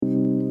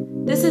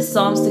This is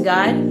Psalms to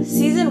God,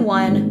 Season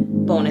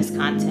 1, bonus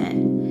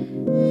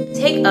content.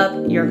 Take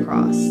up your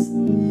cross.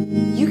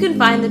 You can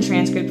find the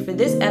transcript for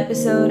this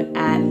episode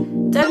at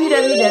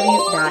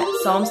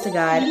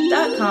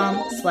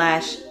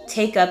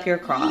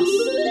www.psalmstogod.com/takeupyourcross.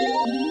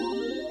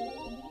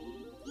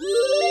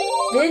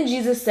 Then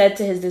Jesus said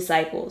to his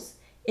disciples,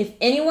 "If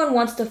anyone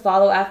wants to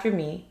follow after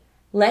me,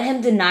 let him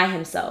deny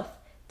himself,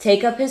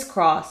 take up his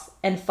cross,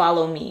 and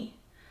follow me.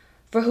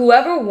 For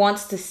whoever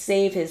wants to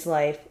save his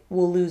life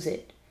will lose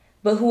it,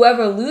 but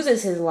whoever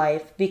loses his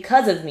life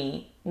because of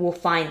me will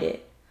find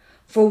it.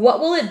 For what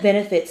will it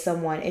benefit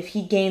someone if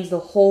he gains the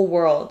whole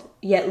world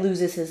yet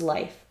loses his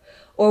life?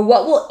 Or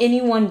what will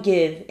anyone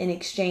give in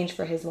exchange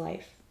for his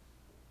life?"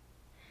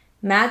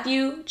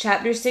 Matthew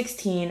chapter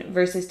 16,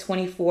 verses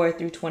 24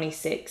 through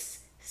 26,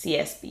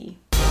 CSB.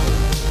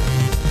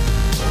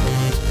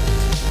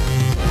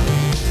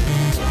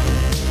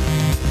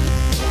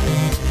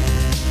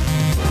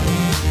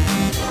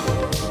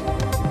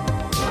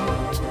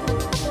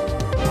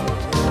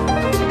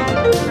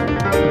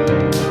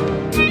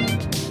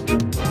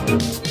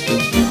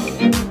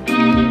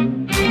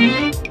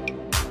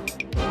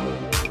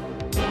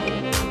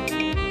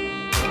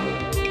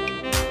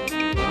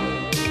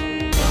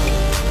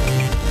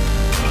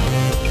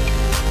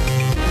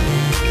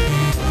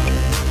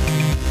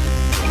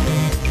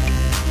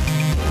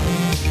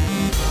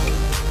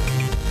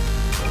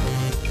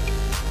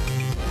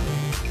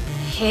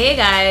 Hey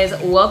guys,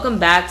 welcome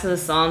back to the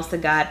Psalms to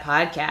God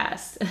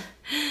podcast.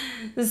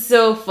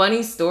 So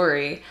funny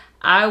story.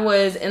 I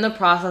was in the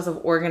process of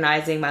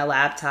organizing my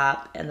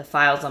laptop and the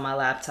files on my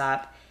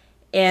laptop,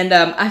 and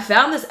I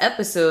found this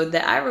episode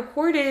that I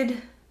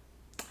recorded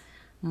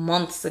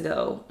months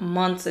ago,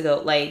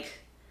 like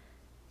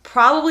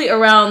probably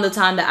around the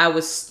time that I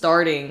was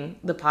starting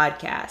the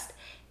podcast,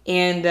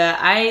 and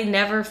I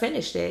never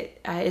finished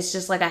it. It's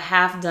just like a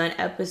half-done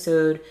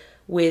episode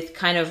with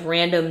kind of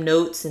random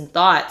notes and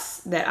thoughts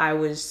that I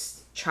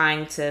was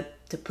trying to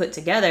put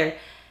together.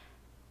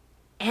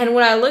 And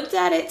when I looked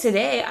at it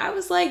today, I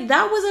was like,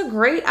 that was a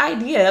great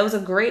idea. That was a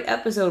great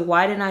episode.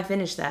 Why didn't I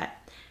finish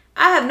that?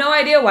 I have no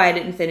idea why I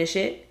didn't finish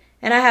it.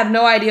 And I have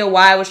no idea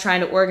why I was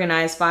trying to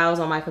organize files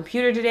on my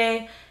computer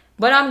today.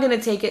 But I'm going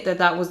to take it that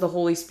that was the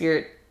Holy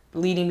Spirit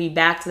leading me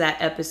back to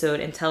that episode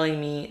and telling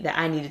me that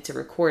I needed to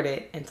record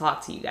it and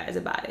talk to you guys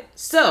about it.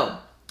 So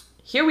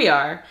here we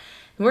are.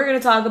 We're going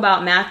to talk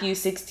about Matthew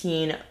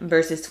 16,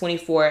 verses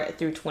 24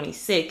 through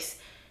 26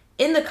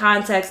 in the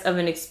context of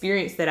an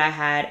experience that I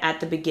had at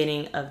the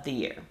beginning of the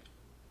year.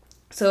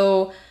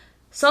 So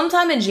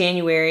sometime in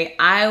January,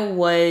 I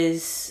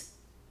was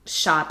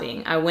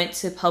shopping. I went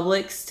to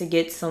Publix to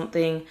get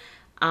something.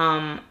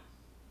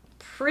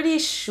 Pretty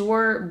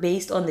sure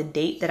based on the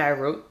date that I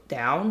wrote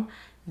down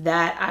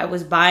that I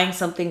was buying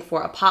something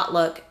for a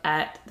potluck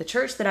at the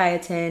church that I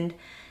attend.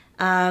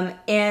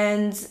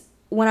 And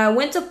when I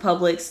went to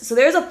Publix, so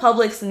there's a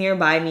Publix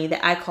nearby me that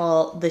I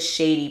call the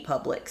Shady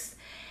Publix.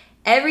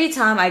 Every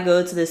time I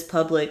go to this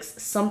Publix,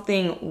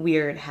 something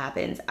weird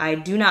happens. I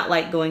do not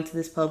like going to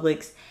this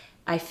Publix.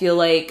 I feel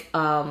like,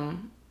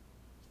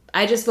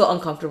 I just feel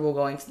uncomfortable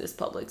going to this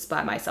Publix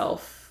by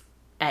myself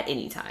at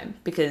any time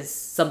because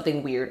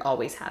something weird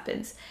always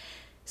happens.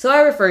 So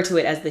I refer to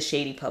it as the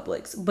Shady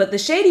Publix. But the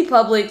Shady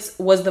Publix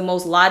was the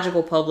most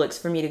logical Publix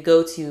for me to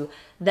go to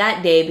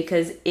that day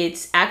because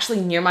it's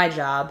actually near my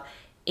job.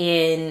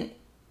 In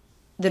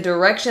the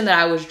direction that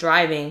I was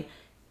driving,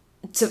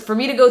 for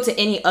me to go to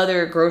any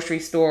other grocery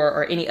store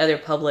or any other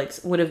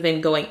Publix would have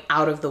been going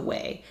out of the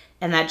way.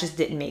 And that just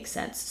didn't make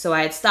sense. So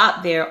I had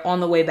stopped there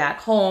on the way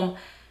back home.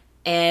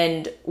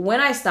 And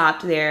when I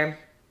stopped there,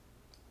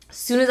 as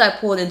soon as I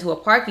pulled into a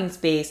parking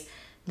space,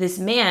 this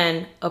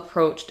man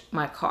approached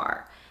my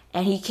car.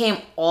 And he came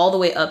all the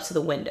way up to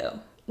the window,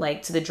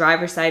 like to the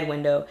driver's side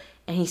window.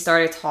 And he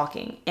started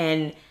talking.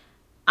 And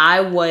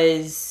I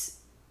was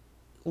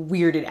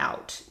weirded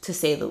out, to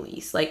say the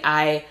least. Like,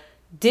 I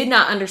did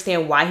not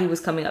understand why he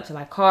was coming up to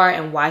my car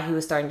and why he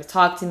was starting to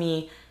talk to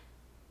me.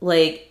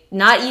 Like,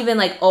 not even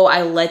like, oh,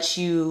 I let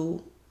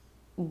you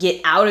get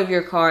out of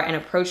your car and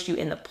approached you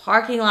in the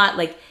parking lot.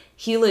 Like,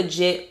 he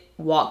legit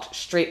walked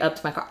straight up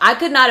to my car. I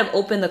could not have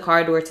opened the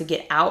car door to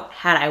get out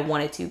had I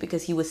wanted to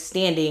because he was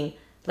standing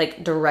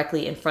like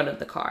directly in front of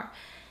the car.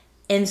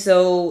 And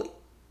so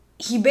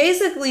he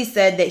basically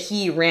said that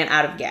he ran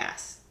out of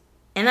gas.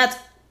 And that's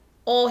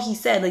all he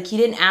said. Like, he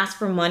didn't ask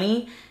for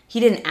money. He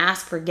didn't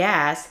ask for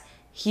gas.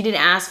 He didn't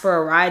ask for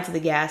a ride to the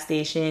gas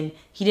station.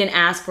 He didn't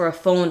ask for a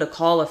phone to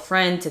call a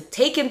friend to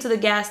take him to the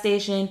gas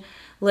station.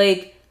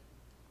 Like,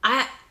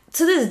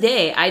 to this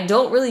day, I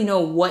don't really know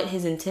what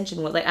his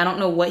intention was. Like, I don't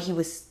know why he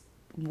was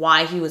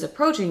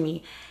approaching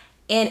me.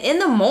 And in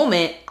the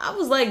moment, I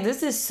was like,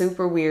 this is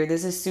super weird.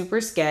 This is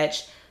super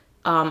sketch.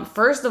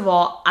 First of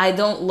all, I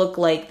don't look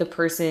like the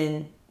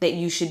person that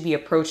you should be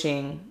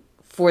approaching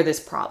for this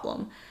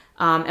problem.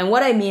 And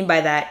what I mean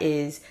by that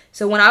is,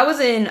 so when I was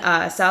in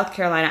South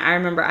Carolina, I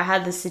remember I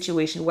had this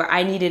situation where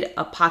I needed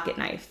a pocket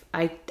knife.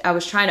 I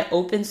was trying to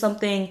open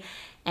something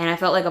and I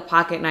felt like a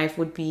pocket knife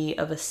would be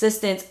of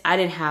assistance. I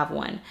didn't have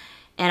one.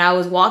 And I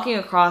was walking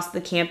across the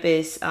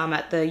campus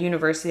at the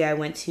university I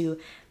went to,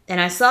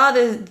 and I saw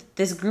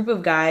this group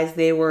of guys.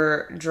 They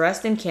were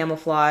dressed in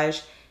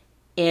camouflage,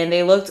 and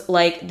they looked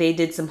like they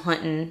did some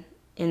hunting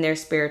in their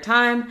spare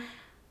time.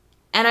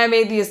 And I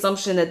made the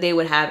assumption that they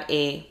would have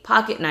a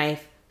pocket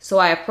knife, so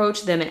I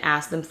approached them and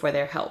asked them for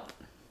their help.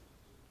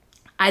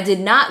 I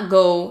did not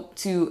go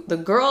to the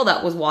girl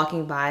that was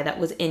walking by that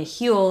was in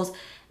heels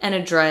and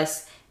a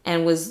dress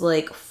and was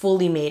like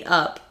fully made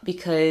up,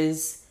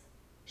 because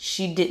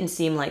she didn't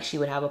seem like she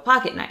would have a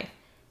pocket knife.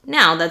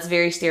 Now, that's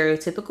very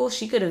stereotypical.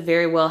 She could have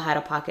very well had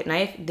a pocket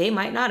knife. They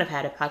might not have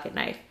had a pocket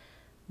knife.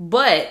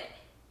 But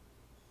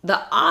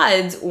the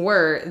odds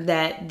were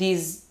that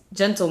these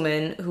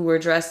gentlemen who were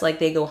dressed like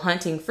they go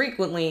hunting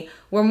frequently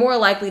were more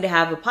likely to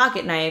have a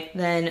pocket knife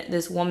than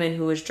this woman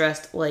who was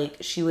dressed like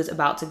she was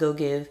about to go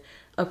give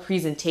a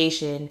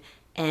presentation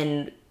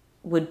and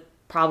would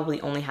probably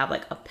only have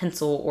like a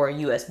pencil or a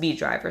USB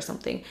drive or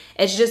something.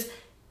 It's just,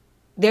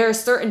 there are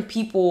certain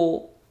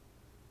people,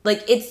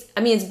 like it's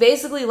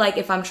basically like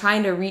if I'm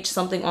trying to reach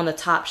something on the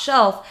top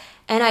shelf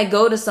and I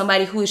go to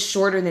somebody who is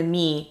shorter than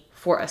me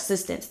for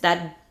assistance.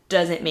 That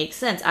doesn't make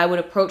sense. I would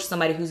approach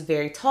somebody who's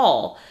very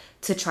tall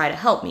to try to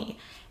help me.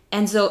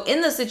 And so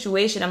in the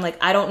situation, I'm like,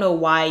 I don't know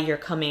why you're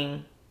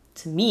coming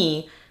to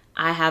me.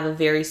 I have a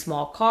very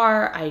small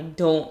car. I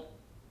don't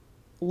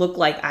look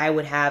like I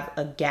would have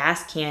a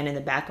gas can in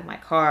the back of my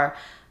car.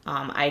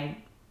 My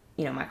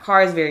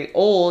car is very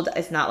old.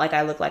 It's not like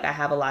I look like I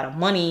have a lot of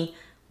money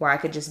where I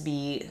could just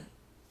be,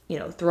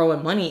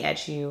 throwing money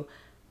at you.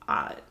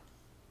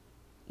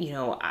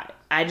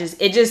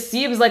 It just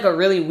seems like a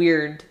really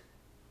weird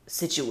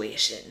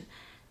situation.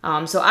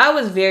 So I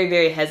was very,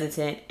 very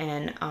hesitant,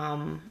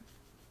 and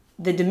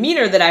the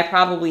demeanor that I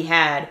probably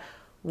had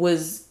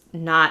was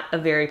not a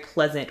very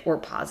pleasant or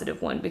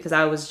positive one, because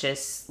I was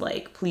just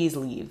like, please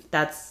leave.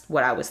 That's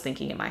what I was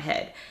thinking in my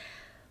head.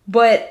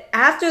 But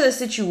after the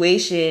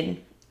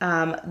situation,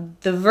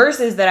 the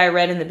verses that I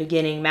read in the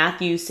beginning,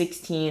 Matthew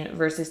 16,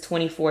 verses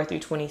 24 through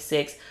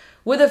 26,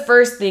 were the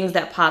first things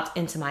that popped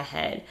into my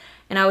head.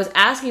 And I was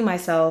asking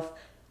myself,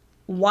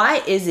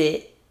 why is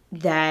it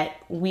that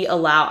we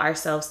allow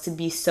ourselves to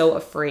be so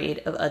afraid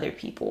of other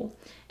people?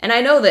 And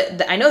I know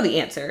the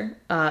answer,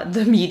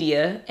 the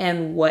media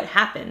and what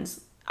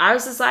happens. Our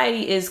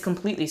society is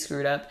completely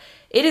screwed up.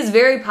 It is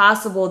very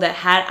possible that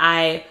had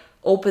I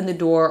opened the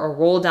door or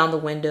rolled down the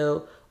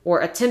window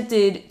or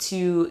attempted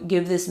to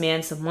give this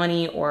man some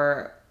money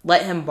or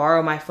let him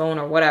borrow my phone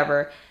or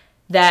whatever,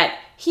 that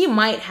he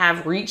might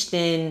have reached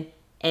in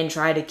and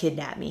tried to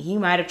kidnap me. He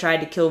might have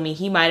tried to kill me.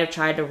 He might have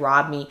tried to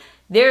rob me.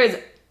 There's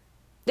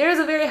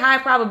a very high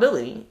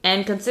probability.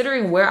 And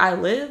considering where I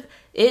live,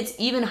 it's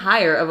even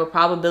higher of a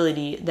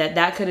probability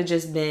that could have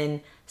just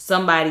been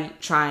somebody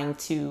trying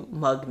to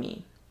mug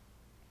me.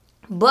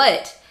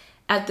 But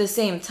at the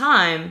same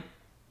time,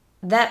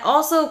 that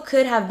also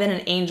could have been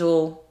an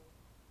angel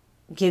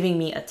giving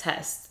me a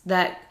test.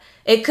 That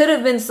it could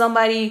have been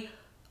somebody,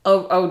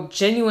 a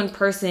genuine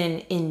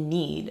person in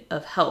need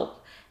of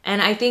help.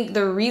 And I think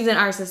the reason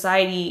our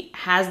society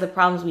has the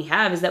problems we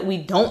have is that we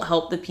don't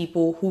help the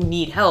people who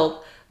need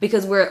help,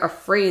 because we're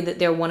afraid that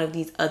they're one of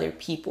these other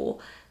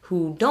people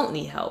who don't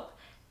need help.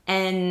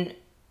 And,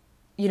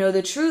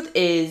 the truth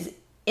is,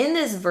 in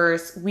this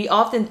verse, we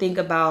often think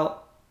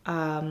about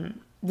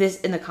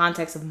this in the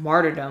context of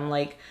martyrdom.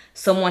 Like,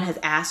 someone has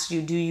asked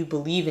you, do you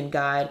believe in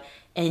God?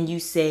 And you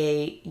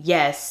say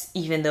yes,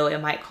 even though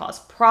it might cause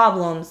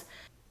problems.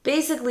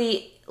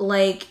 Basically,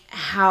 like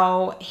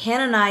how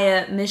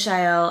Hananiah,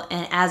 Mishael,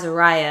 and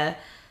Azariah,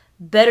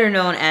 better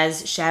known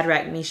as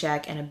Shadrach,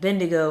 Meshach, and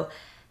Abednego,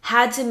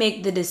 had to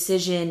make the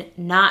decision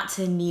not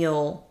to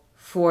kneel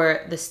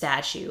for the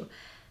statue.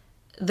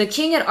 The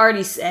king had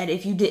already said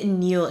if you didn't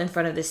kneel in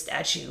front of the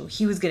statue,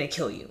 he was going to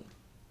kill you.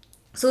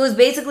 So it was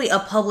basically a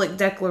public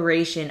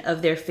declaration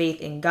of their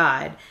faith in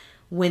God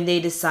when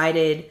they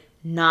decided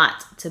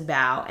not to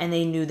bow, and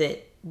they knew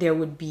that there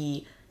would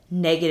be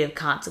negative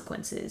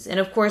consequences. And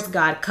of course,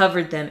 God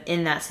covered them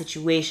in that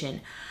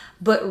situation.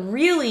 But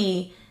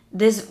really,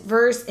 this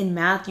verse in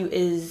Matthew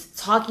is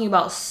talking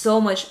about so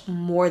much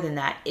more than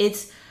that.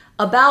 It's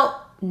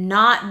about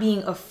not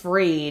being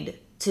afraid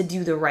to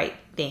do the right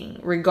thing,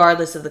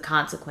 regardless of the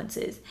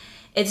consequences.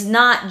 It's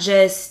not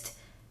just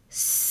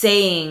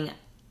saying,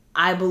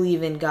 I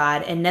believe in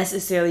God, and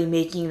necessarily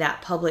making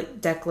that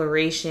public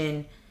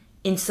declaration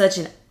in such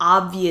an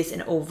obvious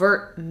and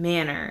overt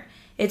manner.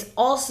 It's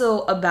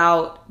also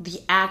about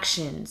the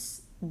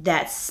actions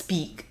that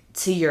speak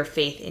to your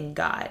faith in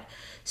God.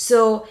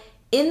 So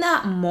in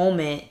that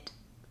moment,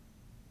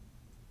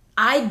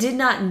 I did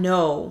not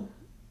know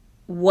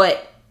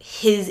what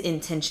his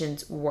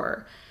intentions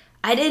were.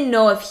 I didn't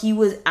know if he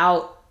was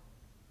out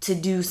to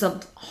do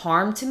some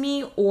harm to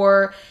me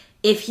or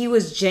if he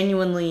was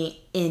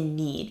genuinely in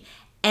need.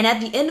 And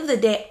at the end of the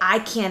day, I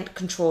can't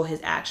control his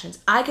actions.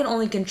 I can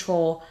only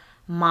control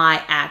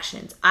my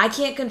actions. I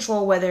can't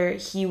control whether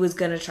he was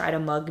going to try to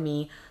mug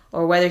me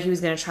or whether he was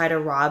going to try to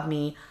rob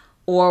me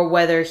or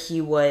whether he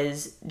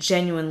was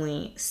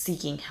genuinely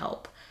seeking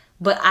help.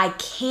 but I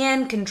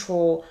can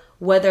control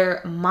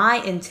whether my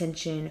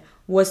intention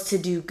was to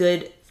do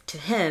good to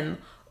him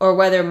or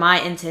whether my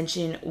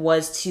intention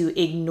was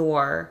to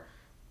ignore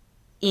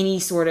any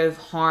sort of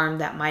harm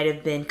that might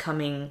have been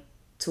coming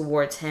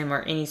towards him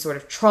or any sort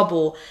of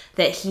trouble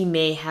that he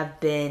may have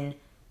been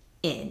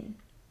in.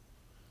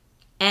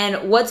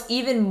 And what's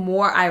even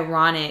more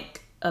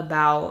ironic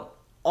about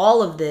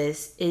all of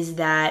this is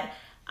that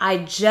I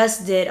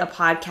just did a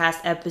podcast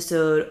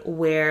episode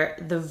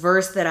where the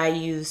verse that I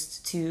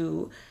used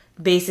to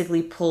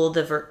basically pull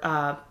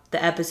the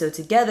episode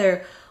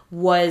together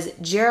was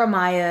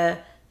Jeremiah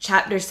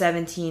chapter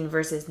 17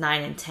 verses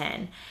 9 and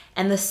 10.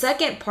 And the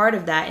second part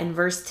of that, in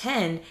verse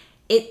 10,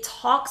 it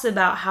talks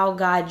about how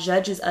God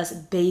judges us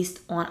based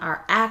on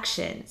our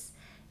actions,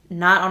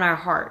 not on our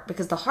heart,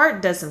 because the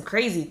heart does some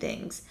crazy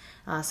things.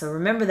 So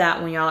remember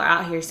that when y'all are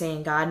out here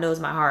saying, God knows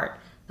my heart.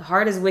 The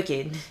heart is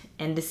wicked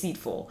and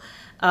deceitful.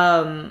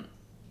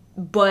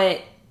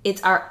 But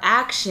it's our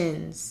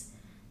actions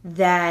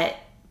that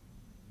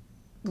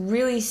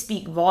really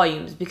speak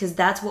volumes, because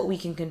that's what we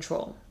can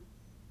control.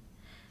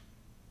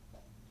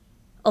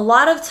 A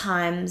lot of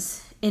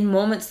times in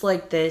moments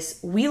like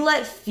this, we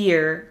let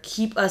fear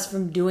keep us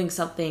from doing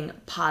something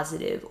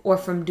positive or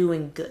from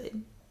doing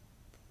good.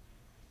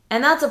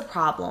 And that's a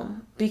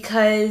problem,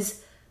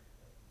 because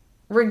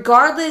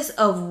regardless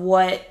of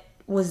what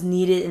was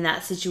needed in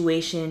that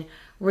situation,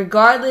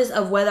 regardless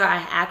of whether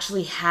I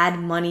actually had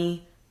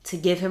money to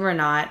give him or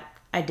not,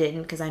 I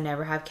didn't because I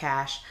never have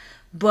cash,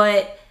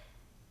 but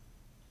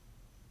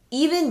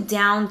even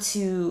down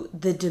to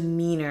the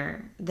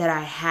demeanor that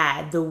I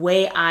had, the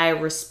way I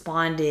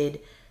responded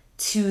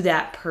to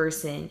that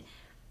person,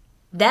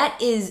 that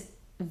is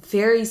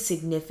very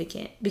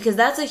significant because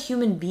that's a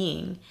human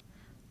being.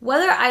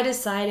 Whether I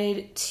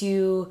decided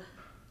to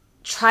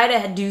try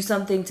to do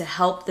something to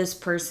help this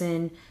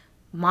person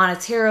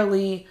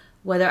monetarily,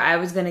 whether I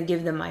was going to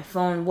give them my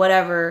phone,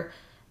 whatever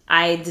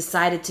I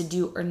decided to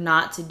do or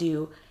not to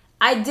do,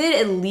 I did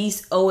at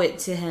least owe it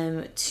to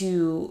him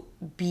to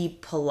be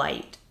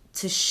polite,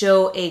 to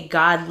show a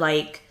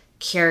godlike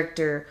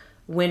character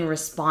when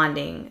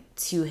responding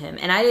to him.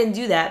 And I didn't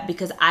do that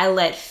because I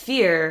let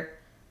fear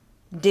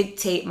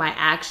dictate my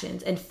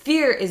actions. And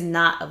fear is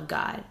not of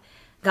God.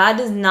 God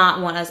does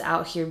not want us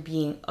out here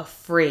being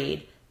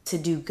afraid to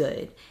do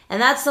good.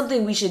 And that's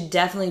something we should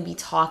definitely be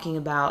talking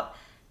about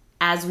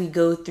as we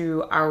go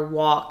through our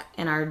walk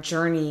and our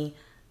journey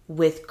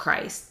with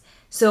Christ.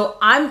 So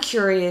I'm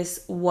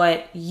curious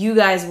what you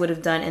guys would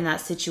have done in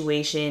that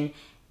situation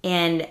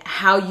and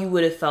how you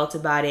would have felt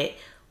about it.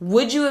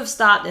 Would you have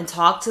stopped and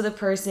talked to the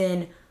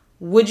person?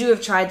 Would you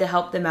have tried to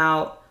help them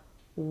out?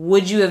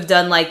 Would you have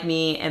done like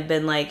me and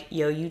been like,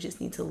 yo, you just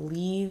need to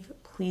leave.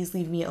 Please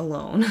leave me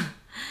alone.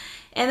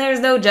 And there's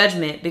no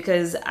judgment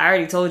because I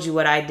already told you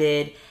what I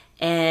did.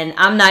 And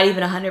I'm not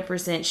even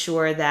 100%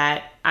 sure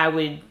that I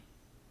would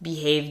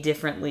behave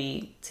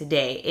differently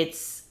today.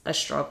 It's a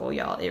struggle,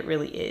 y'all. It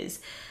really is.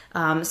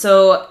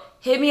 So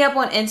hit me up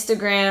on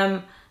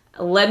Instagram.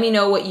 Let me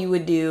know what you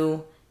would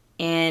do.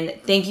 And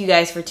thank you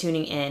guys for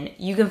tuning in.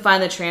 You can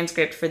find the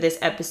transcript for this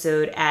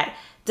episode at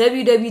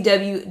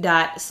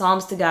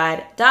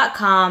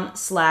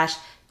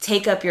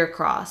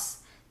www.psalmstogod.com/takeupyourcross.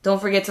 Don't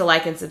forget to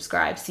like and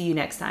subscribe. See you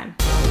next time.